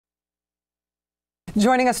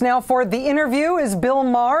Joining us now for the interview is Bill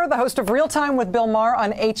Maher, the host of Real Time with Bill Maher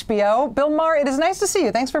on HBO. Bill Maher, it is nice to see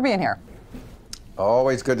you. Thanks for being here.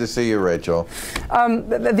 Always good to see you, Rachel.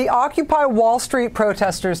 The Occupy Wall Street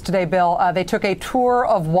protesters today, Bill, they took a tour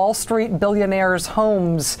of Wall Street billionaires'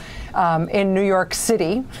 homes in New York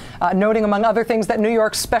City, noting, among other things, that New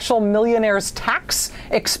York's special millionaires tax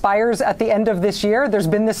expires at the end of this year. There's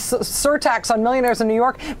been this surtax on millionaires in New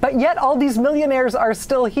York, but yet all these millionaires are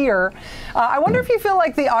still here. I wonder if you feel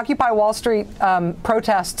like the Occupy Wall Street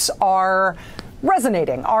protests are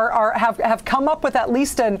resonating, have come up with at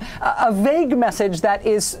least a vague message that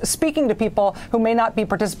is speaking to people who may not be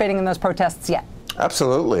participating in those protests yet.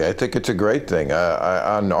 Absolutely. I think it's a great thing.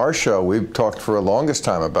 On our show, we've talked for the longest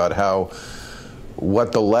time about how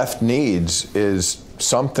what the left needs is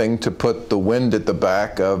something to put the wind at the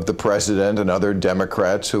back of the president and other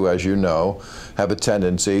Democrats who, as you know, have a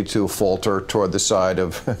tendency to falter toward the side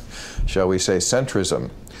of, shall we say, centrism.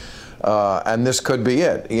 And this could be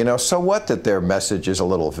it. You know, so what that their message is a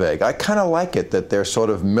little vague? I kind of like it that they're sort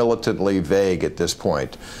of militantly vague at this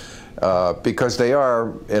point, because they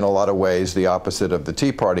are, in a lot of ways, the opposite of the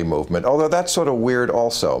Tea Party movement. Although that's sort of weird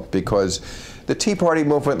also, because the Tea Party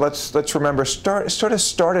movement, let's remember, sort of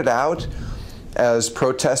started out as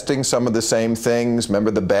protesting some of the same things. Remember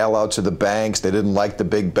the bailouts of the banks? They didn't like the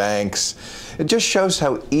big banks. It just shows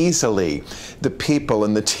how easily the people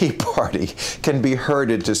in the Tea Party can be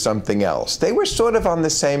herded to something else. They were sort of on the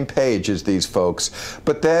same page as these folks,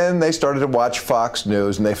 but then they started to watch Fox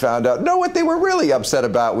News and they found out, no, what they were really upset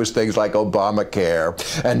about was things like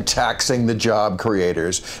Obamacare and taxing the job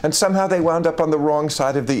creators. And somehow they wound up on the wrong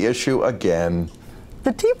side of the issue again.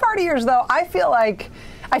 The Tea Partiers, though, I feel like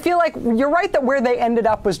you're right that where they ended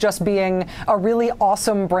up was just being a really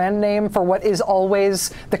awesome brand name for what is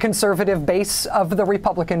always the conservative base of the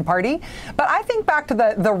Republican Party. But I think back to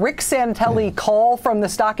the Rick Santelli call from the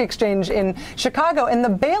stock exchange in Chicago and the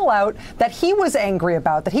bailout that he was angry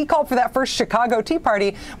about, that he called for that first Chicago Tea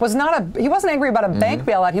Party, he wasn't angry about a bank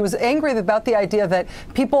bailout. He was angry about the idea that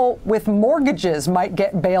people with mortgages might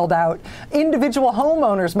get bailed out, individual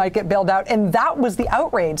homeowners might get bailed out, and that was the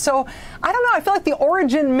outrage. So I don't know, I feel like the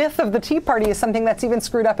origin myth of the Tea Party is something that's even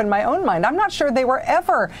screwed up in my own mind. I'm not sure they were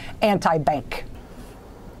ever anti-bank.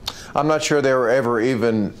 I'm not sure they were ever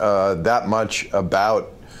even that much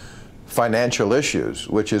about financial issues,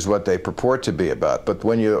 which is what they purport to be about. But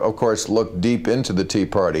when you, of course, look deep into the Tea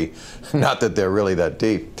Party, not that they're really that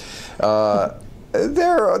deep,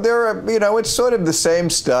 you know, it's sort of the same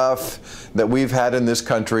stuff that we've had in this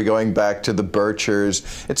country going back to the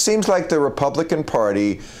Birchers. It seems like the Republican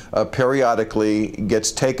Party periodically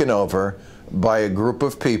gets taken over by a group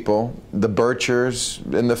of people, the Birchers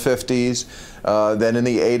in the 50s, then in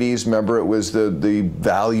the 80s, remember, it was the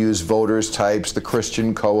values voters types, the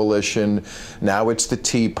Christian Coalition. Now it's the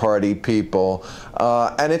Tea Party people.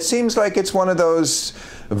 And it seems like it's one of those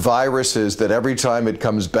viruses that every time it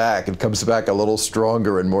comes back a little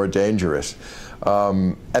stronger and more dangerous.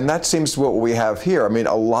 And that seems what we have here. I mean,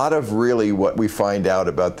 a lot of really what we find out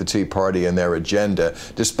about the Tea Party and their agenda,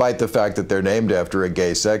 despite the fact that they're named after a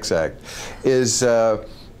gay sex act, is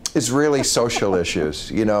really social issues.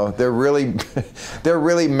 You know, they're really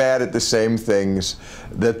mad at the same things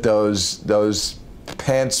that those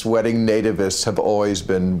pants-wetting nativists have always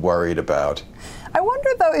been worried about. I wonder,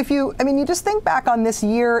 though, if you just think back on this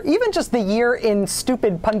year, even just the year in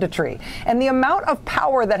stupid punditry, and the amount of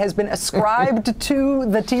power that has been ascribed to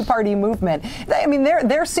the Tea Party movement. I mean,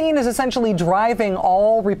 they're seen as essentially driving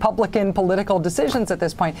all Republican political decisions at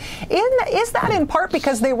this point. Is that in part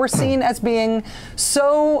because they were seen as being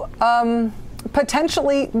so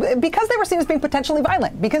because they were seen as being potentially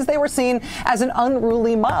violent, because they were seen as an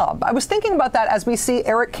unruly mob? I was thinking about that as we see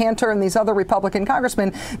Eric Cantor and these other Republican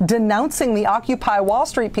congressmen denouncing the Occupy Wall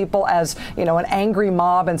Street people as, you know, an angry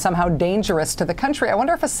mob and somehow dangerous to the country. I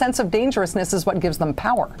wonder if a sense of dangerousness is what gives them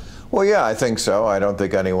power. Well, yeah, I think so. I don't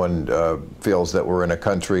think anyone feels that we're in a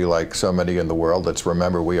country like so many in the world. Let's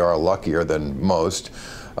remember we are luckier than most,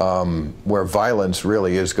 where violence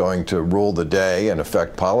really is going to rule the day and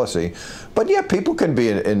affect policy. But yeah, people can be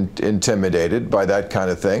intimidated by that kind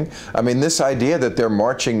of thing. I mean, this idea that they're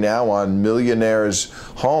marching now on millionaires'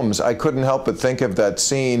 homes, I couldn't help but think of that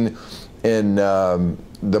scene in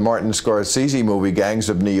the Martin Scorsese movie Gangs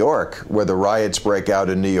of New York, where the riots break out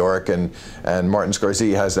in New York, and Martin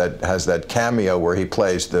Scorsese has that cameo where he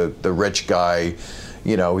plays the rich guy.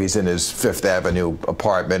 You know, he's in his Fifth Avenue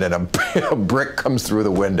apartment and a brick comes through the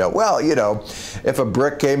window. Well, you know, if a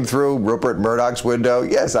brick came through Rupert Murdoch's window,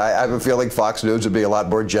 yes, I have a feeling Fox News would be a lot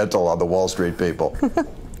more gentle on the Wall Street people.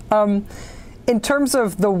 In terms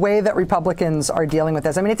of the way that Republicans are dealing with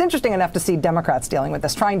this, I mean, it's interesting enough to see Democrats dealing with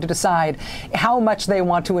this, trying to decide how much they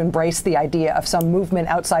want to embrace the idea of some movement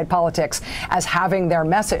outside politics as having their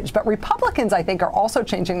message. But Republicans, I think, are also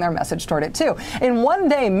changing their message toward it, too. In one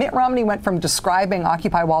day, Mitt Romney went from describing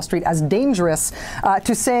Occupy Wall Street as dangerous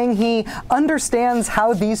to saying he understands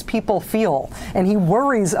how these people feel and he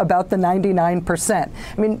worries about the 99%.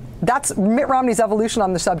 I mean, that's Mitt Romney's evolution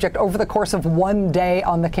on the subject over the course of one day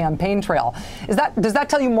on the campaign trail. Does that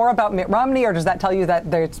tell you more about Mitt Romney, or does that tell you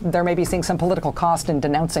that they're maybe seeing some political cost in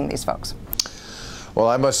denouncing these folks? Well,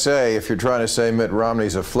 I must say, if you're trying to say Mitt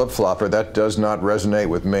Romney's a flip-flopper, that does not resonate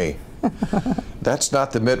with me. That's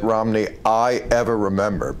not the Mitt Romney I ever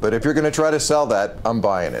remember. But if you're going to try to sell that, I'm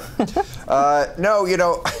buying it. No, you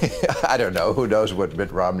know, I don't know. Who knows what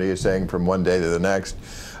Mitt Romney is saying from one day to the next.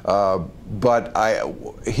 But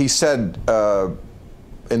he said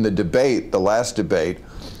in the debate, the last debate,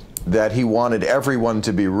 that he wanted everyone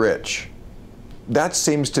to be rich. That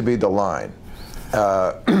seems to be the line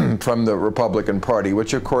from the Republican Party,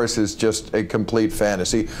 which of course is just a complete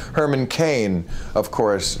fantasy. Herman Cain, of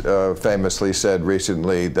course, famously said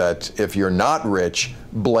recently that if you're not rich,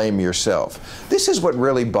 blame yourself. This is what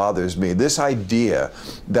really bothers me, this idea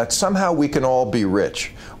that somehow we can all be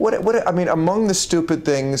rich. I mean, among the stupid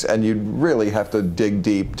things, and you really have to dig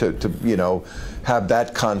deep to you know, have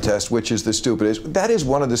that contest, which is the stupidest. That is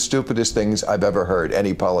one of the stupidest things I've ever heard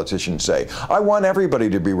any politician say. I want everybody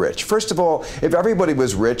to be rich. First of all, if everybody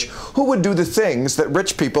was rich, who would do the things that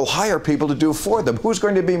rich people hire people to do for them? Who's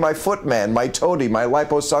going to be my footman, my toady, my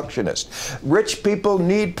liposuctionist? Rich people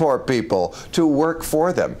need poor people to work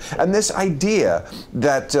for them. And this idea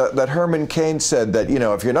that that Herman Cain said that, you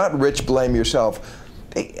know, if you're not rich, blame yourself.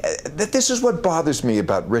 This is what bothers me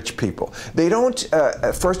about rich people. They don't,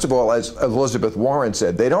 first of all, as Elizabeth Warren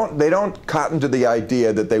said, they don't cotton to the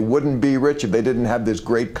idea that they wouldn't be rich if they didn't have this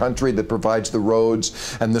great country that provides the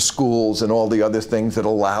roads and the schools and all the other things that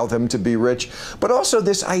allow them to be rich. But also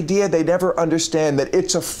this idea they never understand that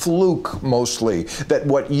it's a fluke mostly, that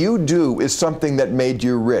what you do is something that made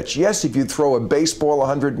you rich. Yes, if you throw a baseball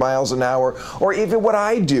 100 miles an hour, or even what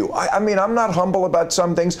I do. I mean, I'm not humble about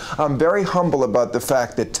some things. I'm very humble about the fact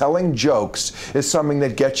that telling jokes is something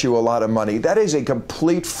that gets you a lot of money. That is a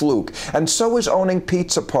complete fluke. And so is owning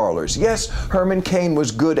pizza parlors. Yes, Herman Cain was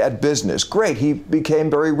good at business. Great, he became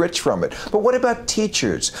very rich from it. But what about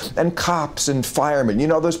teachers and cops and firemen? You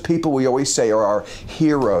know, those people we always say are our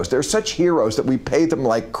heroes. They're such heroes that we pay them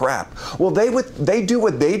like crap. Well, they do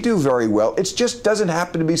what they do very well. It just doesn't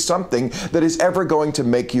happen to be something that is ever going to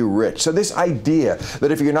make you rich. So this idea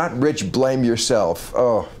that if you're not rich, blame yourself,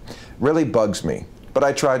 oh, really bugs me. But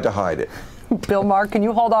I tried to hide it. Bill Maher, can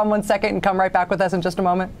you hold on one second and come right back with us in just a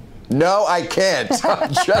moment? No, I can't.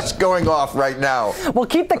 I'm just going off right now. Well,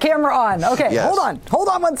 keep the camera on. Okay, yes. Hold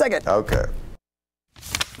on 1 second. Okay.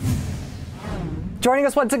 Joining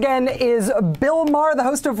us once again is Bill Maher, the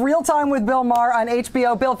host of Real Time with Bill Maher on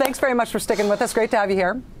HBO. Bill, thanks very much for sticking with us. Great to have you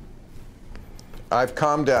here. I've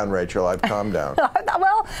calmed down, Rachel. I've calmed down.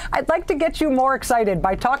 Well, I'd like to get you more excited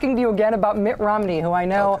by talking to you again about Mitt Romney, who I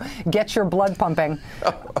know gets your blood pumping.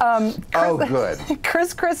 Good.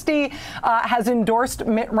 Chris Christie has endorsed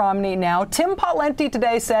Mitt Romney now. Tim Pawlenty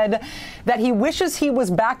today said that he wishes he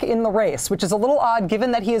was back in the race, which is a little odd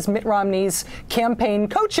given that he is Mitt Romney's campaign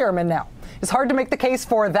co-chairman now. It's hard to make the case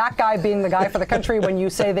for that guy being the guy for the country when you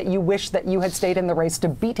say that you wish that you had stayed in the race to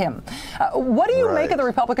beat him. What do you make of the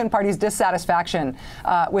Republican Party's dissatisfaction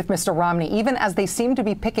with Mr. Romney, even as they seem to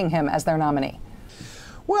be picking him as their nominee?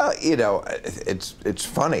 Well, you know, it's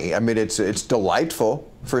funny. I mean, it's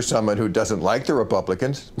delightful for someone who doesn't like the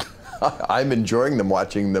Republicans. I'm enjoying them,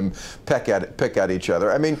 watching them pick at each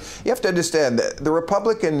other. I mean, you have to understand that the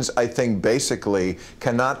Republicans, I think, basically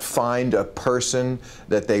cannot find a person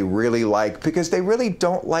that they really like because they really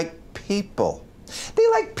don't like people. They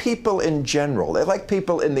like people in general. They like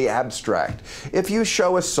people in the abstract. If you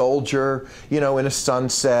show a soldier, you know, in a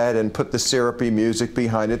sunset and put the syrupy music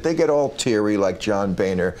behind it, they get all teary like John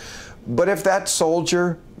Boehner. But if that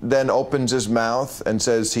soldier then opens his mouth and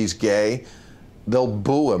says he's gay, they'll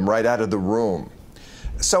boo him right out of the room.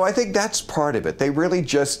 So I think that's part of it. They really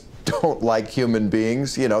just don't like human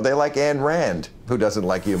beings. You know, they like Ayn Rand, who doesn't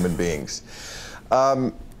like human beings.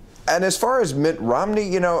 And as far as Mitt Romney,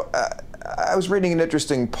 you know, I was reading an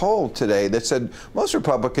interesting poll today that said most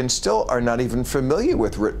Republicans still are not even familiar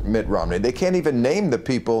with Mitt Romney. They can't even name the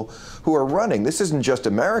people who are running. This isn't just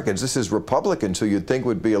Americans. This is Republicans who you'd think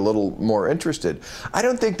would be a little more interested. I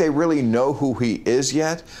don't think they really know who he is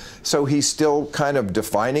yet, so he's still kind of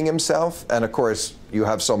defining himself. And of course, you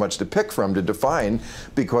have so much to pick from to define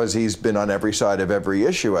because he's been on every side of every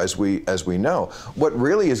issue, as we know. What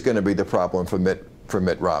really is going to be the problem for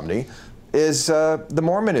Mitt Romney is the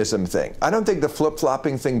Mormonism thing. I don't think the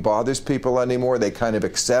flip-flopping thing bothers people anymore. They kind of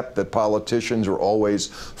accept that politicians are always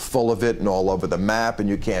full of it and all over the map, and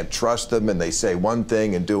you can't trust them, and they say one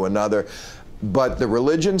thing and do another. But the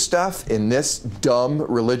religion stuff in this dumb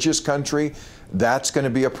religious country, that's going to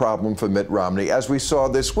be a problem for Mitt Romney, as we saw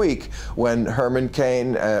this week when Herman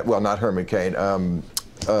Cain, well, not Herman Cain,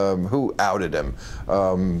 who outed him?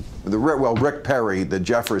 Rick Perry, the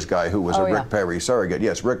Jeffers guy who was Rick Perry surrogate.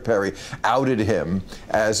 Yes, Rick Perry outed him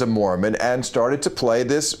as a Mormon and started to play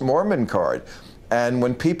this Mormon card. And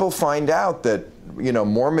when people find out that, you know,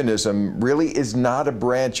 Mormonism really is not a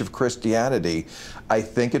branch of Christianity, I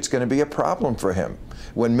think it's going to be a problem for him.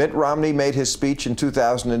 When Mitt Romney made his speech in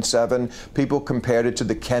 2007, people compared it to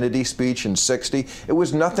the Kennedy speech in '60. It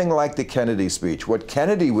was nothing like the Kennedy speech. What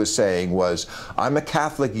Kennedy was saying was, I'm a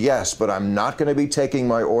Catholic, yes, but I'm not going to be taking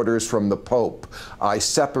my orders from the Pope. I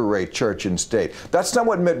separate church and state. That's not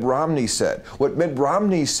what Mitt Romney said. What Mitt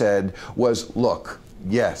Romney said was, look,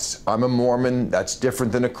 yes, I'm a Mormon. That's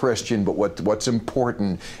different than a Christian. But what's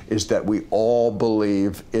important is that we all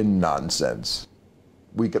believe in nonsense.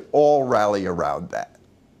 We could all rally around that.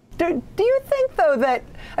 Do you think, though, that,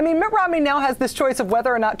 I mean, Mitt Romney now has this choice of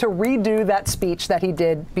whether or not to redo that speech that he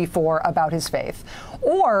did before about his faith?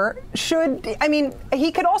 Or should, I mean,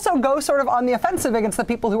 he could also go sort of on the offensive against the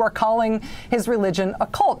people who are calling his religion a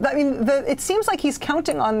cult. I mean, it seems like he's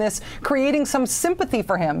counting on this creating some sympathy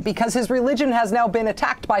for him because his religion has now been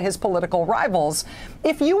attacked by his political rivals.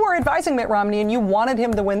 If you were advising Mitt Romney and you wanted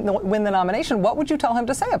him to win the nomination, what would you tell him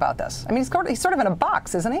to say about this? I mean, he's sort of in a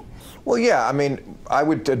box, isn't he? Well, yeah, I mean, I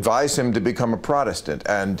would advise him to become a Protestant,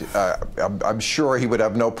 and I'm sure he would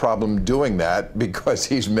have no problem doing that because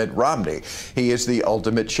he's Mitt Romney. He is the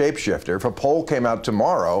ultimate shapeshifter. If a poll came out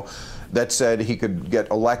tomorrow that said he could get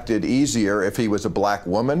elected easier if he was a black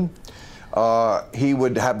woman, he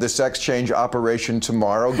would have the sex change operation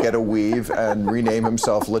tomorrow, get a weave, and rename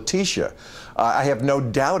himself Letitia. I have no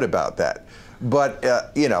doubt about that. But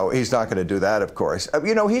you know, he's not going to do that, of course.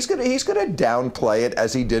 You know, he's going to downplay it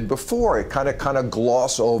as he did before. Kind of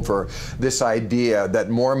gloss over this idea that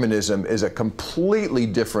Mormonism is a completely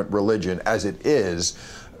different religion, as it is,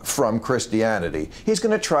 from Christianity. He's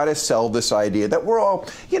going to try to sell this idea that we're all,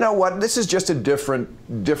 you know what, this is just a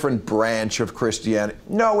different branch of Christianity.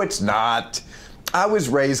 No, it's not. I was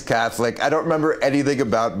raised Catholic. I don't remember anything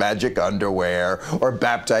about magic underwear or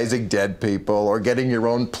baptizing dead people or getting your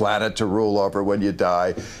own planet to rule over when you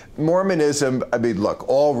die. Mormonism, I mean, look,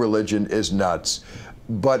 all religion is nuts,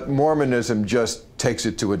 but Mormonism just takes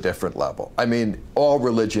it to a different level. I mean, all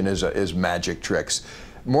religion is magic tricks.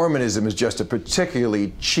 Mormonism is just a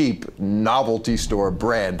particularly cheap novelty store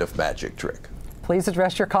brand of magic trick. Please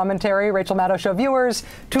address your commentary, Rachel Maddow Show viewers,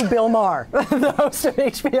 to Bill Maher, the host of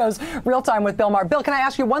HBO's Real Time with Bill Maher. Bill, can I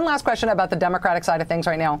ask you one last question about the Democratic side of things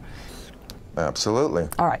right now? Absolutely.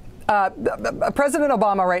 All right. President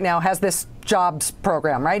Obama right now has this jobs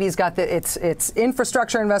program, right? He's got it's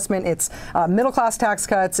infrastructure investment, it's middle-class tax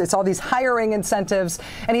cuts, it's all these hiring incentives,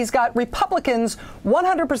 and he's got Republicans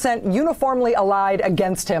 100% uniformly allied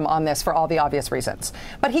against him on this for all the obvious reasons.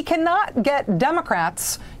 But he cannot get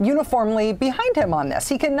Democrats uniformly behind him on this.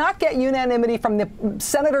 He cannot get unanimity from the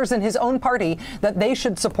senators in his own party that they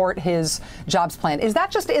should support his jobs plan. Is that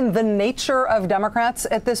just in the nature of Democrats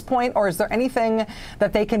at this point, or is there anything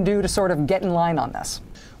that they can do to sort of get in line on this?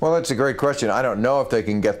 Well, that's a great question. I don't know if they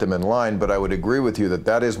can get them in line, but I would agree with you that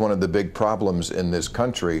that is one of the big problems in this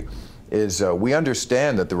country is we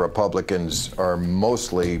understand that the Republicans are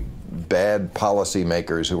mostly bad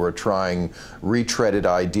policymakers who are trying retreaded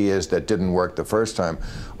ideas that didn't work the first time.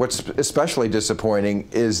 What's especially disappointing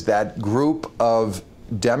is that group of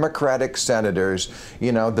Democratic senators,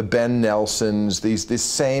 you know, the Ben Nelsons, these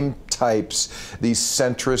same types, these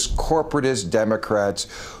centrist, corporatist Democrats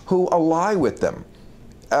who ally with them.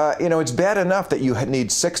 You know, it's bad enough that you need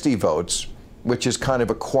 60 votes, which is kind of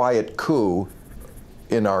a quiet coup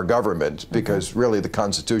in our government, because really the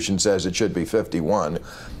Constitution says it should be 51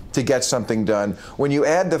 to get something done. When you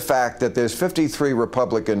add the fact that there's 53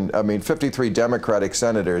 Democratic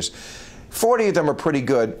senators, 40 of them are pretty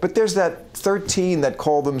good, but there's that 13 that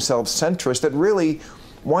call themselves centrist that really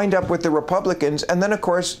wind up with the Republicans, and then, of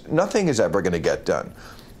course, nothing is ever going to get done.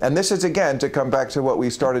 And this is, again, to come back to what we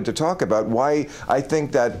started to talk about, why I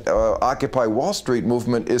think that Occupy Wall Street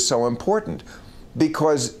movement is so important.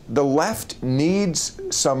 Because the left needs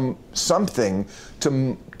something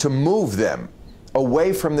to move them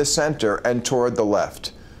away from the center and toward the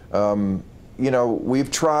left. You know,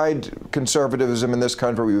 we've tried conservatism in this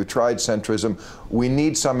country, we've tried centrism. We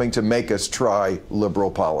need something to make us try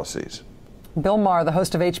liberal policies. Bill Maher, the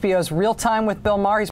host of HBO's Real Time with Bill Maher.